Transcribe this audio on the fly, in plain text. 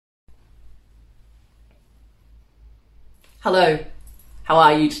Hello, how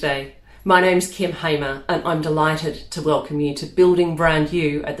are you today? My name's Kim Hamer and I'm delighted to welcome you to Building Brand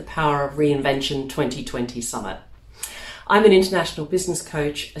You at the Power of Reinvention 2020 Summit. I'm an international business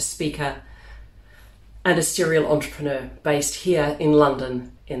coach, a speaker and a serial entrepreneur based here in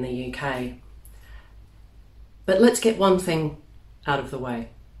London in the UK. But let's get one thing out of the way.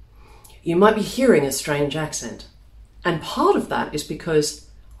 You might be hearing a strange accent, and part of that is because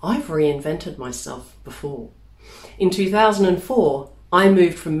I've reinvented myself before. In 2004, I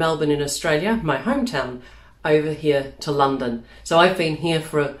moved from Melbourne in Australia, my hometown, over here to London. So I've been here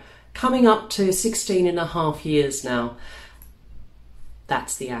for coming up to 16 and a half years now.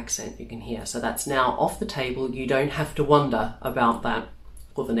 That's the accent you can hear. So that's now off the table. You don't have to wonder about that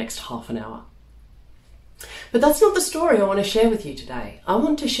for the next half an hour. But that's not the story I want to share with you today. I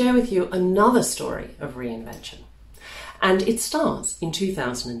want to share with you another story of reinvention. And it starts in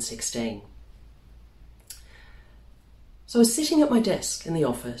 2016. So I was sitting at my desk in the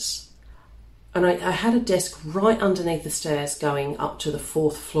office, and I had a desk right underneath the stairs going up to the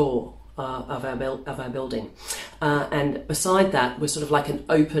fourth floor of our building. And beside that was sort of like an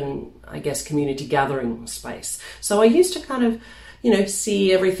open, I guess, community gathering space. So I used to kind of,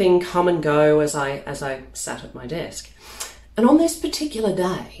 see everything come and go as I sat at my desk. And on this particular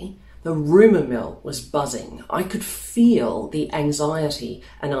day, the rumour mill was buzzing. I could feel the anxiety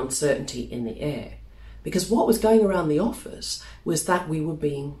and uncertainty in the air. Because what was going around the office was that we were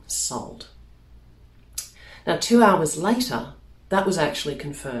being sold. Now, 2 hours later, that was actually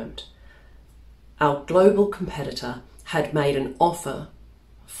confirmed. Our global competitor had made an offer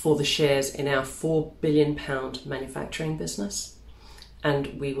for the shares in our £4 billion manufacturing business,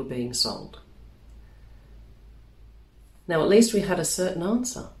 and we were being sold. Now, at least we had a certain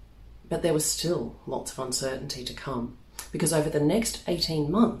answer, but there was still lots of uncertainty to come, because over the next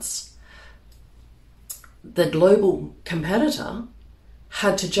 18 months, the global competitor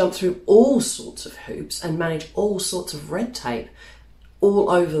had to jump through all sorts of hoops and manage all sorts of red tape all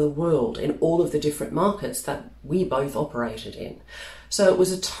over the world in all of the different markets that we both operated in. So it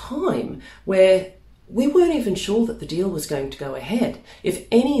was a time where we weren't even sure that the deal was going to go ahead. If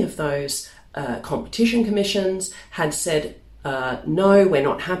any of those competition commissions had said, no, we're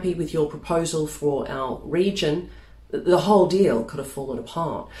not happy with your proposal for our region, the whole deal could have fallen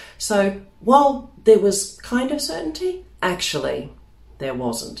apart. So while there was kind of certainty, actually there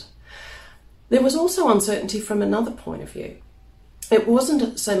wasn't. There was also uncertainty from another point of view. It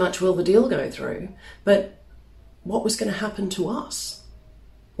wasn't so much will the deal go through, but what was going to happen to us,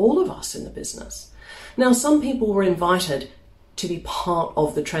 all of us in the business. Now, some people were invited to be part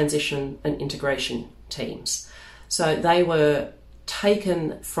of the transition and integration teams. So they were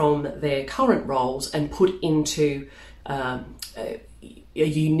taken from their current roles and put into a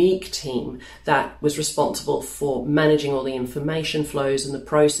unique team that was responsible for managing all the information flows and the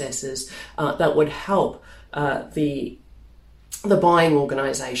processes that would help the buying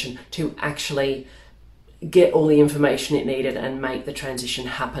organisation to actually get all the information it needed and make the transition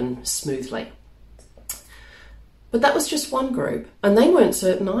happen smoothly. But that was just one group, and they weren't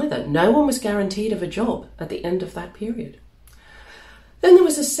certain either. No one was guaranteed of a job at the end of that period. Then there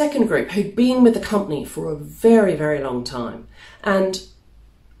was a second group who'd been with the company for a very, very long time, and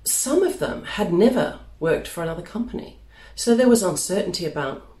some of them had never worked for another company. So there was uncertainty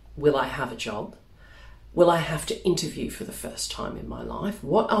about, will I have a job? Will I have to interview for the first time in my life?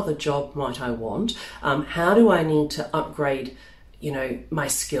 What other job might I want? How do I need to upgrade, my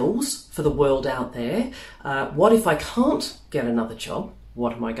skills for the world out there? What if I can't get another job?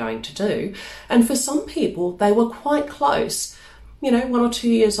 What am I going to do? And for some people, they were quite close, 1 or 2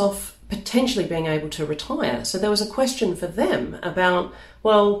 years off potentially being able to retire. So there was a question for them about,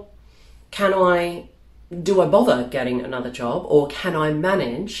 well, do I bother getting another job, or can I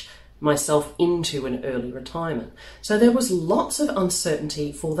manage myself into an early retirement? So there was lots of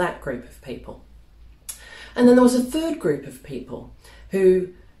uncertainty for that group of people. And then there was a third group of people who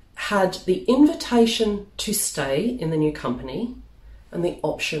had the invitation to stay in the new company and the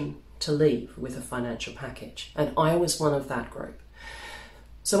option to leave with a financial package. And I was one of that group.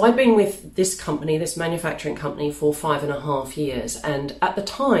 So I'd been with this company, this manufacturing company, for 5.5 years. And at the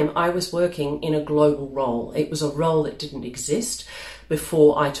time, I was working in a global role. It was a role that didn't exist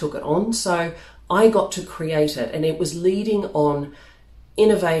before I took it on. So I got to create it, and it was leading on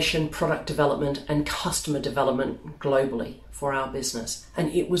innovation, product development, and customer development globally for our business.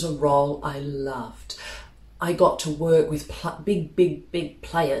 And it was a role I loved. I got to work with big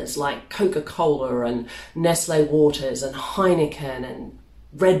players like Coca-Cola and Nestle Waters and Heineken and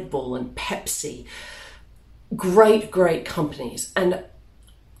Red Bull and Pepsi. Great companies. And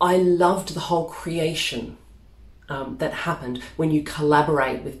I loved the whole creation that happened when you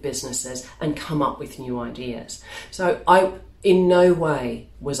collaborate with businesses and come up with new ideas. So in no way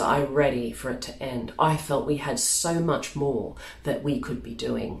was I ready for it to end. I felt we had so much more that we could be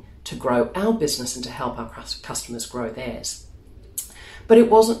doing to grow our business and to help our customers grow theirs. But it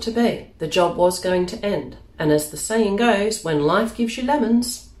wasn't to be. The job was going to end. And as the saying goes, when life gives you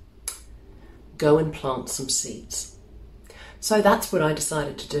lemons, go and plant some seeds. So that's what I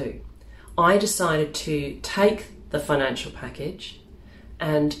decided to do. I decided to take the financial package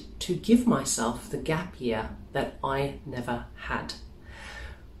and to give myself the gap year that I never had.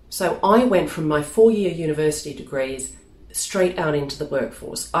 So I went from my 4-year university degrees straight out into the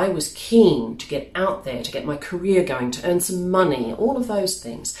workforce. I was keen to get out there, to get my career going, to earn some money, all of those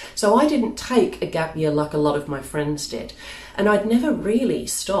things. So I didn't take a gap year like a lot of my friends did. And I'd never really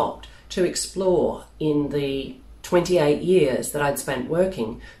stopped to explore in the 28 years that I'd spent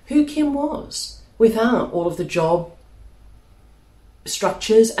working who Kim was without all of the job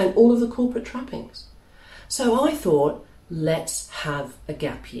structures and all of the corporate trappings. So I thought, let's have a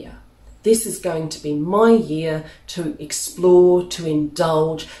gap year. This is going to be my year to explore, to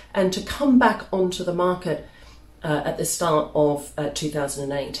indulge, and to come back onto the market at the start of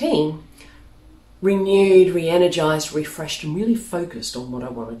 2018, renewed, re-energized, refreshed, and really focused on what I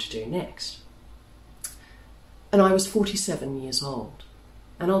wanted to do next. And I was 47 years old.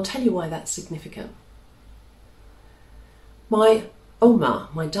 And I'll tell you why that's significant. My Oma,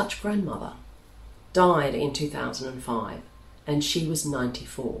 my Dutch grandmother, died in 2005, and she was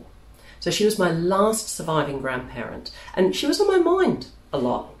 94. So she was my last surviving grandparent, and she was on my mind a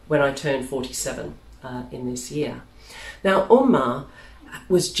lot when I turned 47 in this year. Now, Oma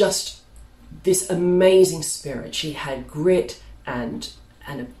was just this amazing spirit. She had grit and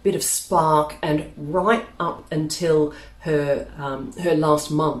a bit of spark, and right up until her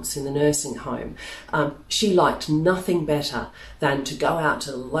last months in the nursing home, she liked nothing better than to go out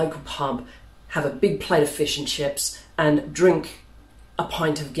to the local pub, have a big plate of fish and chips, and drink a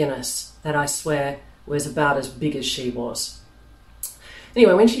pint of Guinness that I swear was about as big as she was.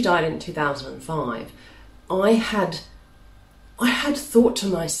 Anyway, when she died in 2005, I had thought to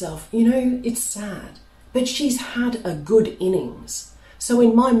myself, it's sad, but she's had a good innings. So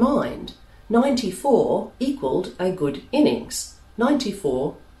in my mind, 94 equaled a good innings.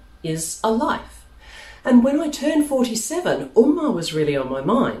 94 is a life. And when I turned 47, Uma was really on my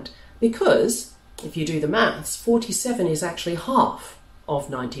mind, because if you do the maths, 47 is actually half of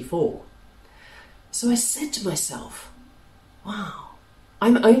 94. So I said to myself, wow,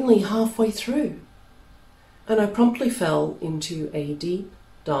 I'm only halfway through. And I promptly fell into a deep,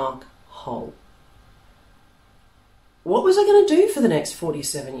 dark hole. What was I going to do for the next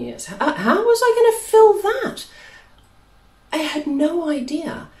 47 years? How was I going to fill that? I had no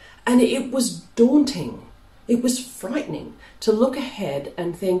idea. And it was daunting. It was frightening to look ahead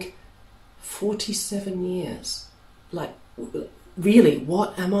and think, 47 years. Like, really,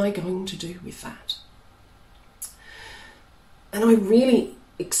 what am I going to do with that? And I really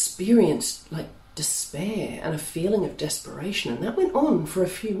experienced despair and a feeling of desperation, and that went on for a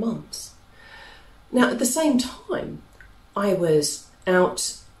few months. Now, at the same time, I was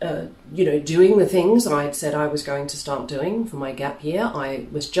out, doing the things I had said I was going to start doing for my gap year. I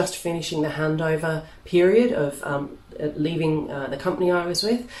was just finishing the handover period of leaving the company I was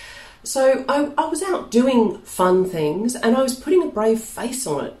with. So I was out doing fun things, and I was putting a brave face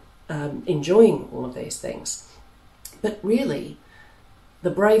on it, enjoying all of these things. But really, the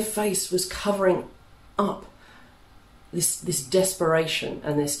brave face was covering up this desperation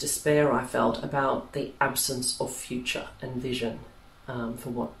and this despair I felt about the absence of future and vision for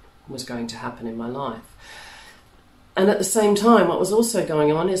what was going to happen in my life. And at the same time, what was also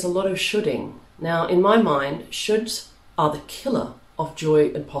going on is a lot of shoulding. Now, in my mind, shoulds are the killer of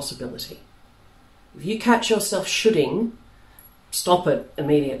joy and possibility. If you catch yourself shoulding, stop it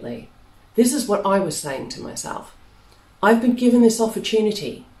immediately. This is what I was saying to myself. I've been given this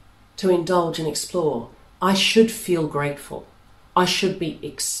opportunity to indulge and explore. I should feel grateful. I should be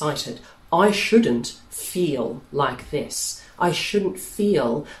excited. I shouldn't feel like this. I shouldn't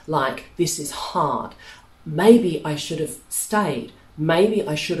feel like this is hard. Maybe I should have stayed. Maybe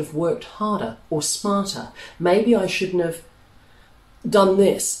I should have worked harder or smarter. Maybe I shouldn't have done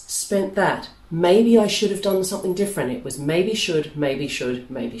this, spent that. Maybe I should have done something different. It was maybe should, maybe should,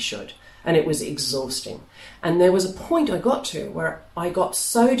 maybe should. And it was exhausting. And there was a point I got to where I got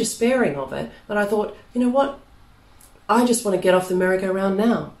so despairing of it that I thought, you know what? I just want to get off the merry-go-round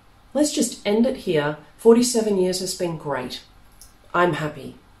now. Let's just end it here. 47 years has been great. I'm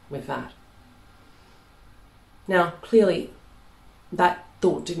happy with that. Now, clearly, that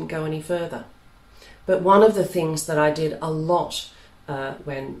thought didn't go any further. But one of the things that I did a lot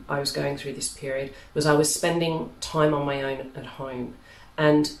when I was going through this period was I was spending time on my own at home,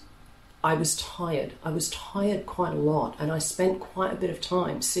 and I was tired. I was tired quite a lot, and I spent quite a bit of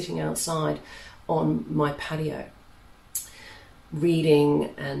time sitting outside on my patio,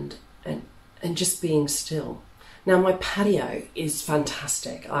 reading and just being still. Now, my patio is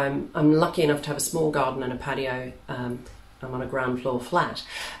fantastic. I'm lucky enough to have a small garden and a patio. I'm on a ground floor flat,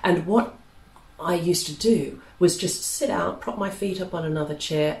 and what I used to do was just sit out, prop my feet up on another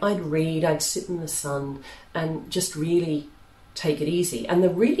chair. I'd read, I'd sit in the sun, and just really take it easy. And the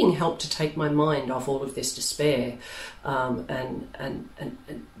reading helped to take my mind off all of this despair and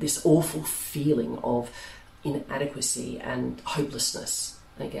this awful feeling of inadequacy and hopelessness,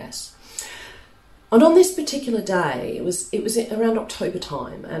 I guess. And on this particular day, it was around October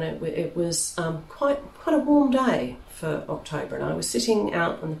time, and it was quite a warm day for October. And I was sitting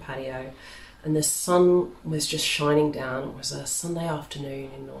out on the patio, and the sun was just shining down. It was a Sunday afternoon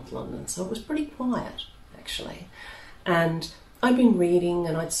in North London, so it was pretty quiet, actually. And I'd been reading,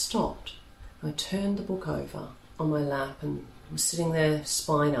 and I'd stopped. I turned the book over on my lap and was sitting there,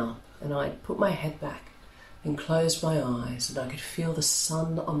 spine up, and I'd put my head back and closed my eyes, and I could feel the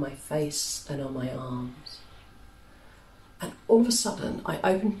sun on my face and on my arms. And all of a sudden, I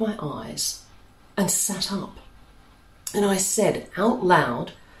opened my eyes and sat up. And I said out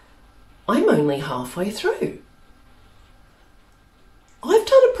loud, "I'm only halfway through. I've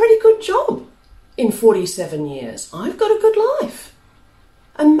done a pretty good job in 47 years. I've got a good life.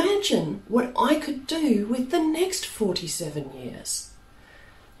 Imagine what I could do with the next 47 years."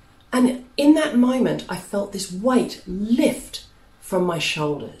 And in that moment, I felt this weight lift from my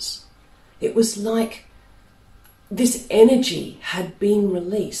shoulders. It was like this energy had been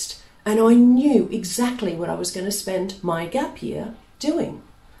released, and I knew exactly what I was going to spend my gap year doing.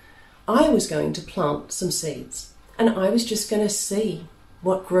 I was going to plant some seeds, and I was just going to see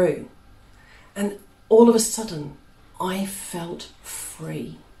what grew. And all of a sudden, I felt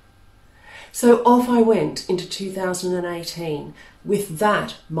free. So off I went into 2018 with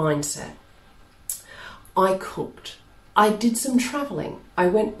that mindset. I cooked. I did some travelling. I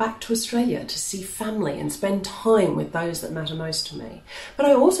went back to Australia to see family and spend time with those that matter most to me. But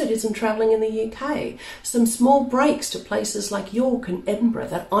I also did some travelling in the UK, some small breaks to places like York and Edinburgh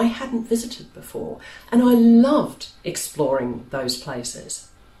that I hadn't visited before. And I loved exploring those places.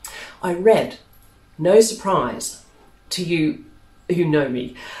 I read, no surprise to you who know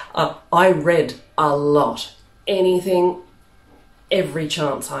me, I read a lot, anything, every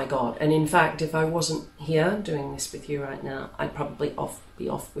chance I got. And in fact, if I wasn't here doing this with you right now, I'd probably be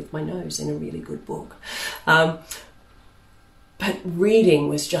off with my nose in a really good book. But reading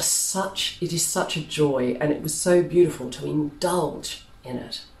was just it is such a joy, and it was so beautiful to indulge in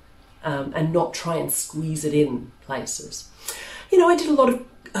it and not try and squeeze it in places. You know, I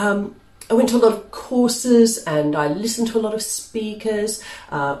went to a lot of courses, and I listened to a lot of speakers.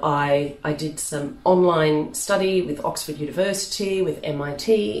 I did some online study with Oxford University, with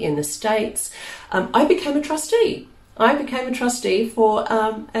MIT in the States. I became a trustee. I became a trustee for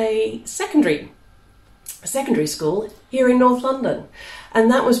a secondary school here in North London. And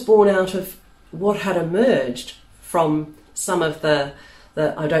that was born out of what had emerged from some of the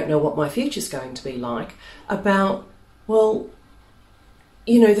I don't know what my future's going to be like, about, well,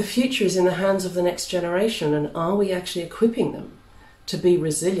 you know, the future is in the hands of the next generation, and are we actually equipping them to be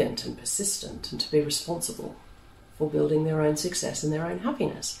resilient and persistent and to be responsible for building their own success and their own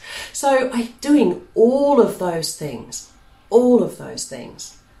happiness? So I'm doing all of those things.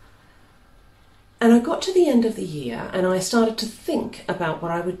 And I got to the end of the year, and I started to think about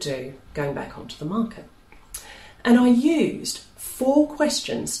what I would do going back onto the market. And I used 4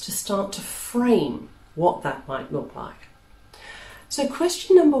 questions to start to frame what that might look like. So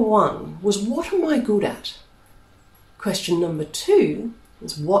question number 1 was, what am I good at? Question number 2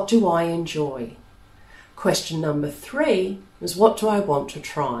 was, what do I enjoy? Question number 3 was, what do I want to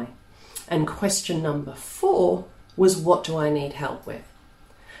try? And question number 4 was, what do I need help with?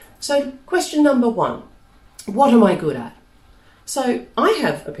 So question number 1, what am I good at? So I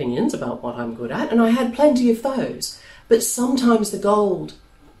have opinions about what I'm good at, and I had plenty of those. But sometimes the gold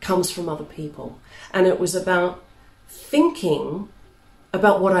comes from other people. And it was about thinking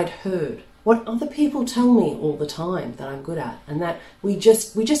about what I'd heard, what other people tell me all the time that I'm good at, and that we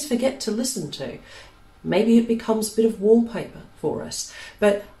just forget to listen to. Maybe it becomes a bit of wallpaper for us,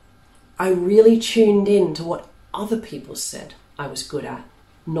 but I really tuned in to what other people said I was good at,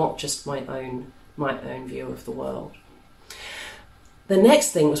 not just my own view of the world. The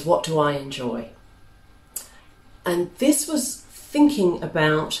next thing was, what do I enjoy? And this was thinking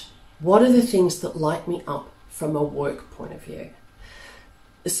about What are the things that light me up from a work point of view?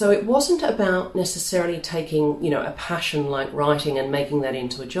 So it wasn't about necessarily taking, a passion like writing and making that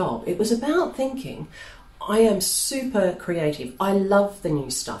into a job. It was about thinking, I am super creative. I love the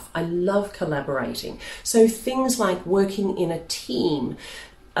new stuff. I love collaborating. So things like working in a team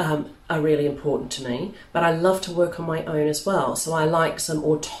are really important to me, but I love to work on my own as well. So I like some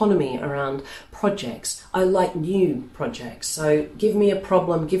autonomy around projects. I like new projects. So give me a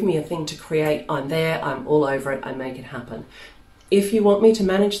problem, give me a thing to create. I'm there, I'm all over it, I make it happen. If you want me to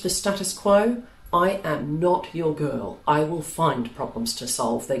manage the status quo, I am not your girl. I will find problems to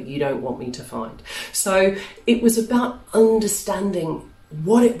solve that you don't want me to find. So it was about understanding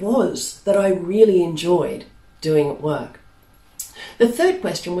what it was that I really enjoyed doing at work. The third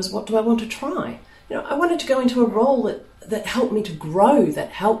question was, what do I want to try? I wanted to go into a role that helped me to grow, that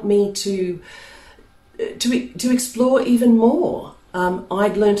helped me to explore even more.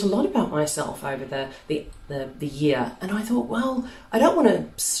 I'd learnt a lot about myself over the year, and I thought, well, I don't want to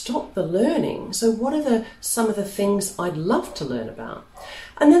stop the learning. So what are some of the things I'd love to learn about?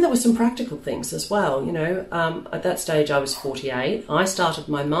 And then there were some practical things as well. At that stage I was 48. I started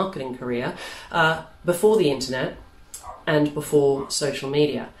my marketing career before the internet and before social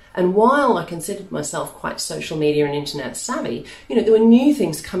media. And while I considered myself quite social media and internet savvy, there were new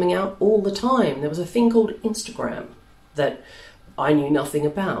things coming out all the time. There was a thing called Instagram that I knew nothing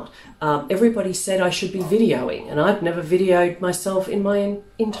about. Everybody said I should be videoing, and I'd never videoed myself in my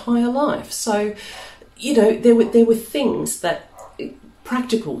entire life. So, there were things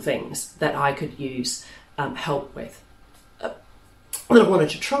practical things that I could use help with, that I wanted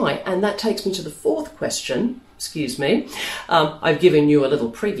to try. And that takes me to the fourth question. Excuse me, I've given you a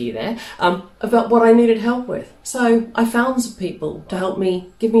little preview there, about what I needed help with. So I found some people to help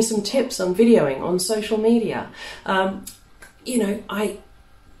me, give me some tips on videoing, on social media. I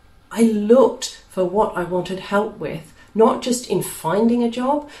looked for what I wanted help with, not just in finding a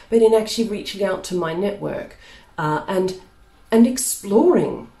job, but in actually reaching out to my network and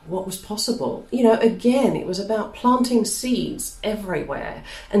exploring what was possible. Again, it was about planting seeds everywhere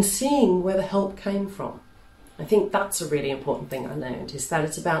and seeing where the help came from. I think that's a really important thing I learned, is that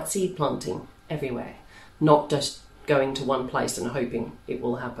it's about seed planting everywhere, not just going to one place and hoping it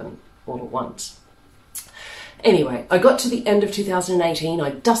will happen all at once. Anyway, I got to the end of 2018,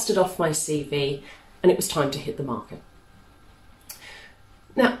 I dusted off my CV, and it was time to hit the market.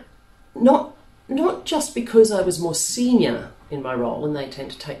 Now, not just because I was more senior in my role, and they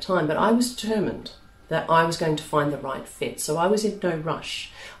tend to take time, but I was determined that I was going to find the right fit. So I was in no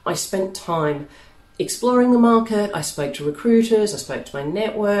rush. I spent time exploring the market. I spoke to recruiters. I spoke to my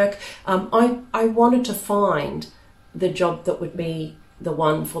network. I wanted to find the job that would be the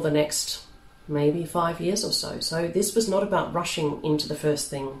one for the next maybe 5 years or so. So this was not about rushing into the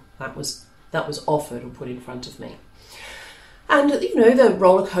first thing that was offered or put in front of me. And the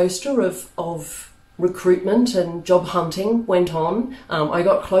roller coaster of recruitment and job hunting went on. I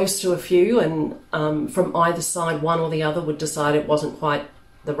got close to a few, and from either side, one or the other would decide it wasn't quite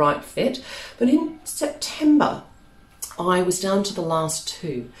the right fit. But in September, I was down to the last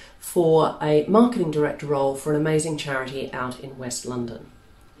two for a marketing director role for an amazing charity out in West London.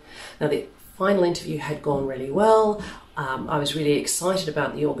 Now, the final interview had gone really well. I was really excited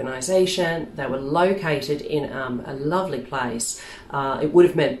about the organisation. They were located in a lovely place. It would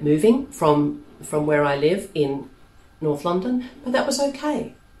have meant moving from where I live in North London, but that was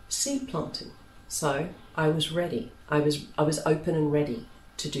okay. Seed planting. So I was ready. I was open and ready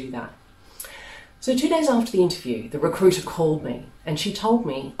to do that. So 2 days after the interview, the recruiter called me and she told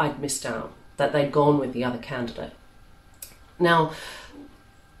me I'd missed out, that they'd gone with the other candidate. Now,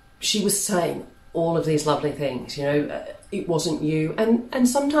 she was saying all of these lovely things, it wasn't you, and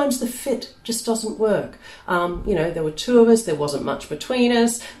sometimes the fit just doesn't work. There were two of us, there wasn't much between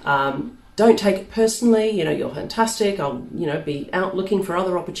us. Don't take it personally, you're fantastic. I'll, be out looking for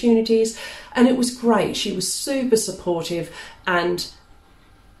other opportunities. And it was great. She was super supportive, and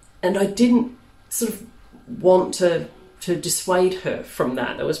I didn't sort of want to dissuade her from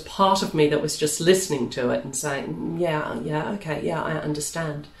that. There was part of me that was just listening to it and saying, okay, I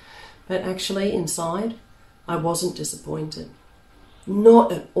understand. But actually inside, I wasn't disappointed.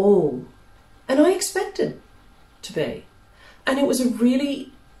 Not at all. And I expected to be. And it was a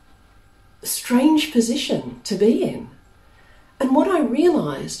really strange position to be in. And what I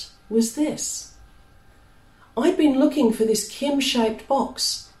realised was this. I'd been looking for this Kim-shaped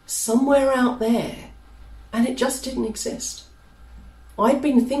box somewhere out there, and it just didn't exist. I'd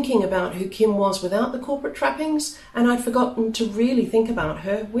been thinking about who Kim was without the corporate trappings, and I'd forgotten to really think about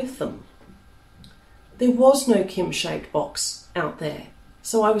her with them. There was no Kim-shaped box out there.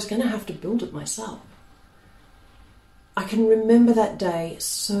 So I was going to have to build it myself. I can remember that day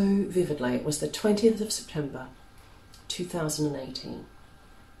so vividly. It was the 20th of September, 2018.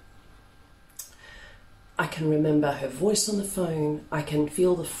 I can remember her voice on the phone. I can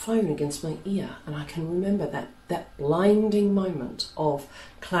feel the phone against my ear. And I can remember that blinding moment of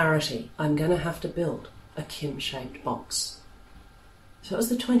clarity. I'm going to have to build a Kim-shaped box. So it was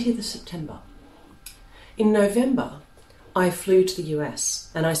the 20th of September. In November, I flew to the US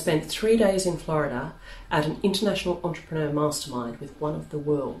and I spent 3 days in Florida at an international entrepreneur mastermind with one of the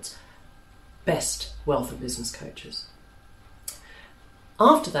world's best wealth of business coaches.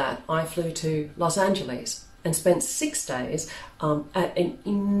 After that, I flew to Los Angeles and spent 6 days at an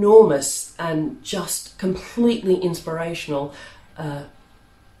enormous and just completely inspirational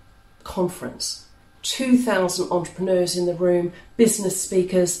conference. 2,000 entrepreneurs in the room, business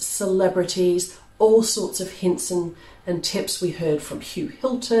speakers, celebrities, all sorts of hints and tips. We heard from Hugh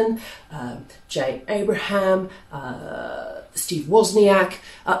Hilton, Jay Abraham, Steve Wozniak,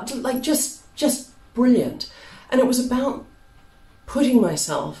 just brilliant. And it was about putting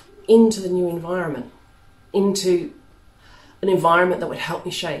myself into the new environment, into an environment that would help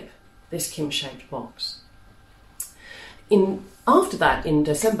me shape this Kim-shaped box. After that, in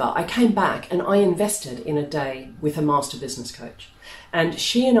December, I came back and I invested in a day with a master business coach. And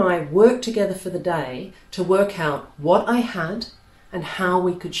she and I worked together for the day to work out what I had and how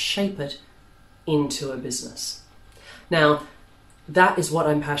we could shape it into a business. Now, that is what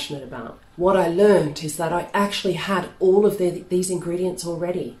I'm passionate about. What I learned is that I actually had all of these ingredients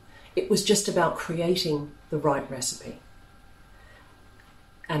already. It was just about creating the right recipe.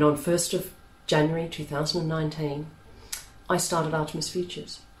 And on 1st of January 2019, I started Artemis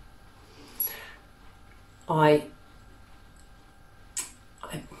Futures. I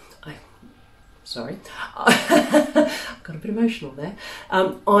got a bit emotional there.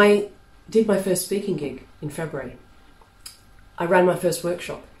 I did my first speaking gig in February. I ran my first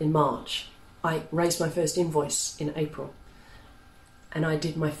workshop in March. I raised my first invoice in April. And I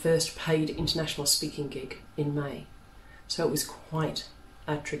did my first paid international speaking gig in May. So it was quite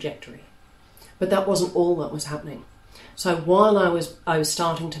a trajectory. But that wasn't all that was happening. So while I was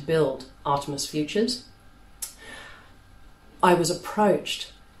starting to build Artemis Futures, I was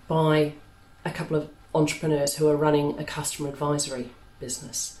approached by a couple of entrepreneurs who are running a customer advisory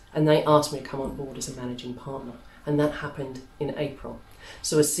business, and they asked me to come on board as a managing partner, and that happened in April.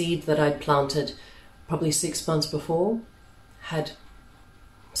 So a seed that I'd planted probably 6 months before had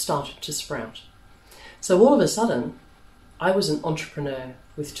started to sprout. So all of a sudden, I was an entrepreneur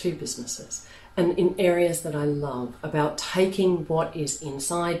with 2 businesses, and in areas that I love, about taking what is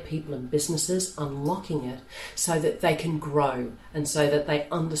inside people and businesses, unlocking it so that they can grow and so that they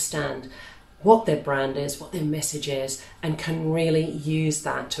understand what their brand is, what their message is, and can really use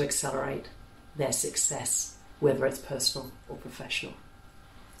that to accelerate their success, whether it's personal or professional.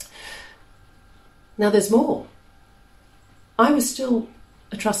 Now there's more. I was still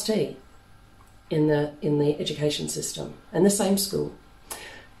a trustee in the education system and the same school.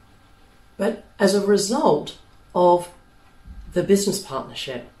 But as a result of the business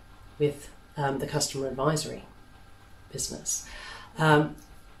partnership with the customer advisory business,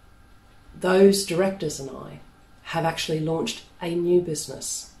 those directors and I have actually launched a new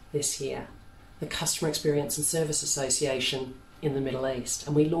business this year, the Customer Experience and Service Association in the Middle East.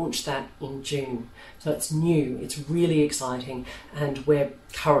 And we launched that in June. So it's new, it's really exciting, and we're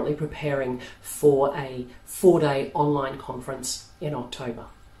currently preparing for a 4-day online conference in October.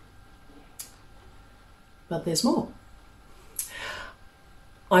 But there's more.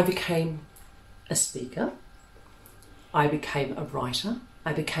 I became a speaker. I became a writer.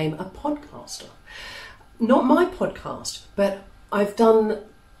 I became a podcaster. Not my podcast, but I've done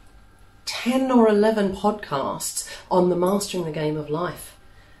 10 or 11 podcasts on the Mastering the Game of Life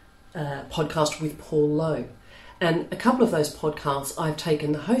podcast with Paul Lowe. And a couple of those podcasts, I've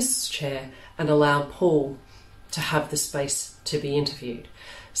taken the host's chair and allowed Paul to have the space to be interviewed.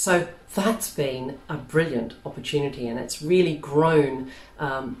 So that's been a brilliant opportunity, and it's really grown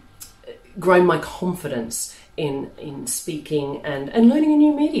my confidence in speaking and learning a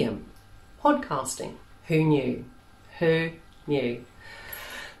new medium, podcasting. Who knew? Who knew?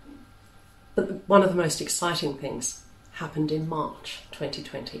 But one of the most exciting things happened in March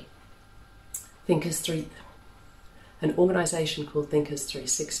 2020. An organisation called Thinkers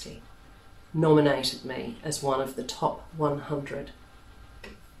 360 nominated me as one of the top 100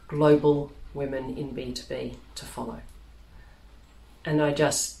 global women in B2B to follow. And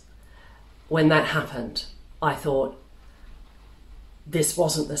when that happened, I thought, this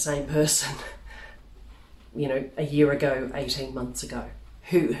wasn't the same person, a year ago, 18 months ago.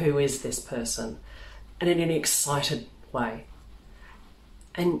 who is this person, and in an excited way.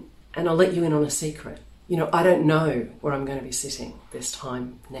 And I'll let you in on a secret. You know, I don't know where I'm going to be sitting this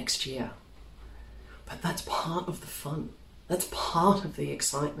time next year. But that's part of the fun. That's part of the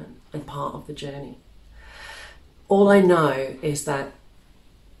excitement and part of the journey. All I know is that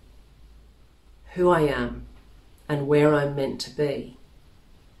who I am and where I'm meant to be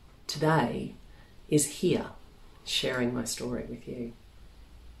today is here, sharing my story with you.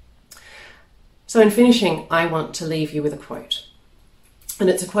 So in finishing, I want to leave you with a quote. And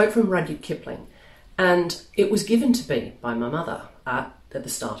it's a quote from Rudyard Kipling. And it was given to me by my mother at the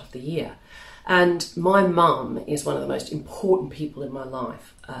start of the year. And my mum is one of the most important people in my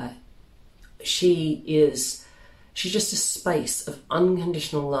life. She's just a space of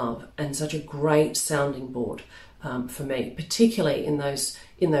unconditional love and such a great sounding board for me, particularly in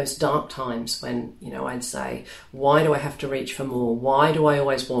those dark times when, you know, I'd say, why do I have to reach for more? Why do I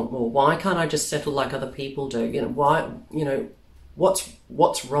always want more? Why can't I just settle like other people do? You know, why, you know,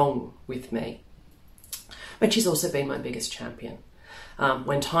 what's wrong with me? But she's also been my biggest champion.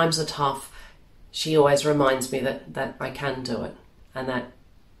 When times are tough, she always reminds me that I can do it, and that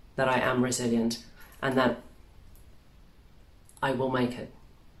I am resilient, and that I will make it,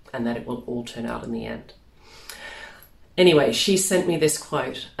 and that it will all turn out in the end. Anyway, she sent me this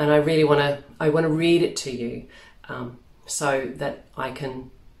quote, and I really want to read it to you, so that I can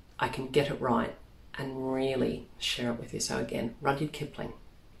get it right and really share it with you. So again, Rudyard Kipling.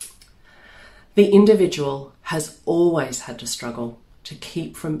 The individual has always had to struggle to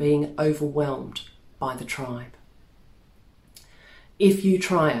keep from being overwhelmed by the tribe. If you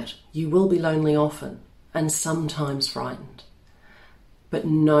try it, you will be lonely often and sometimes frightened. But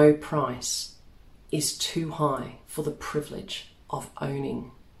no price is too high for the privilege of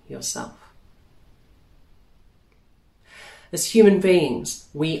owning yourself. As human beings,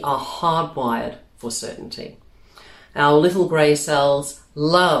 we are hardwired for certainty. Our little grey cells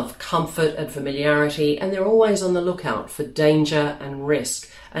love comfort and familiarity, and they're always on the lookout for danger and risk.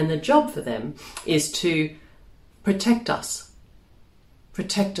 And the job for them is to protect us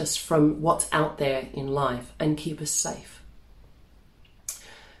from what's out there in life and keep us safe.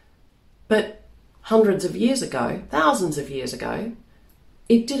 But hundreds of years ago, thousands of years ago,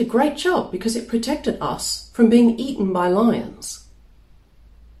 it did a great job because it protected us from being eaten by lions.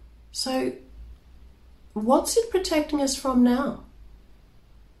 So, what's it protecting us from now?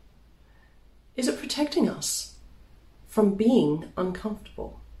 Is it protecting us from being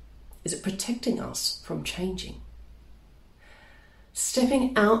uncomfortable? Is it protecting us from changing?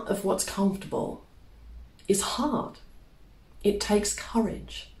 Stepping out of what's comfortable is hard. It takes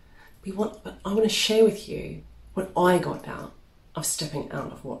courage. But I want to share with you what I got out of stepping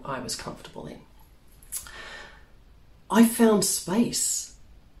out of what I was comfortable in. I found space.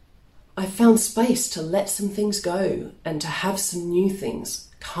 I found space to let some things go and to have some new things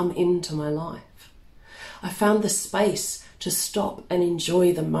come into my life. I found the space to stop and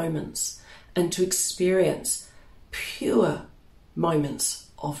enjoy the moments and to experience pure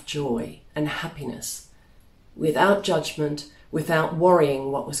moments of joy and happiness without judgment, without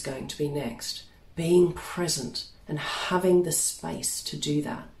worrying what was going to be next. Being present and having the space to do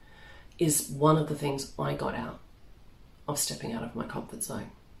that is one of the things I got out of stepping out of my comfort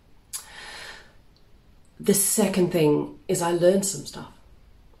zone. The second thing is I learned some stuff.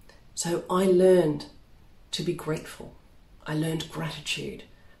 So I learned to be grateful. I learned gratitude,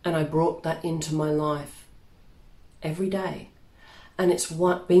 and I brought that into my life every day. And it's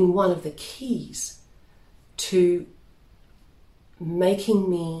been one of the keys to making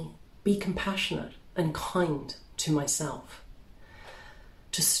me be compassionate and kind to myself.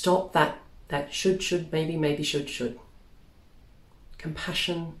 To stop that should, maybe, should.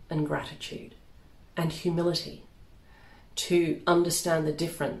 Compassion and gratitude and humility. To understand the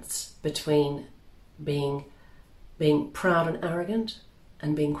difference between being proud and arrogant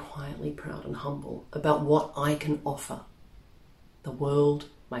and being quietly proud and humble about what I can offer the world,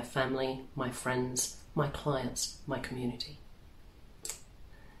 my family, my friends, my clients, my community.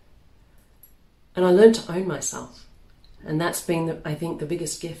 And I learned to own myself. And that's been, I think, the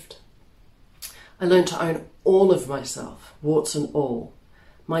biggest gift. I learned to own all of myself, warts and all.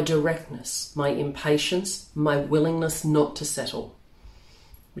 My directness, my impatience, my willingness not to settle,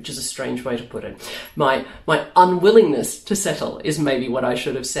 which is a strange way to put it. My unwillingness to settle is maybe what I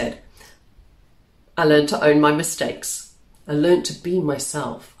should have said. I learned to own my mistakes. I learned to be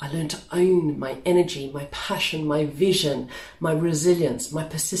myself. I learned to own my energy, my passion, my vision, my resilience, my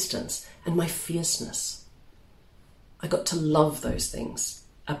persistence, and my fierceness. I got to love those things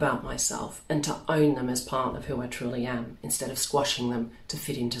about myself and to own them as part of who I truly am instead of squashing them to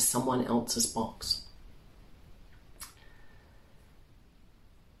fit into someone else's box.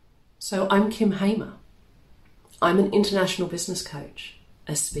 So I'm Kim Hamer. I'm an international business coach,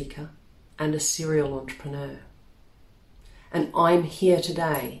 a speaker, and a serial entrepreneur. And I'm here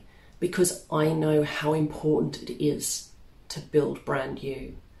today because I know how important it is to build brand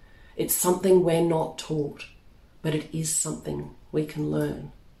you. It's something we're not taught, but it is something we can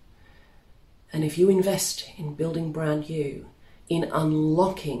learn. And if you invest in building brand you, in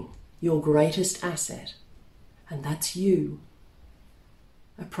unlocking your greatest asset, and that's you,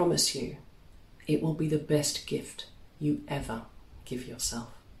 I promise you, it will be the best gift you ever give yourself.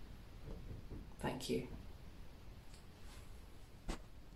 Thank you.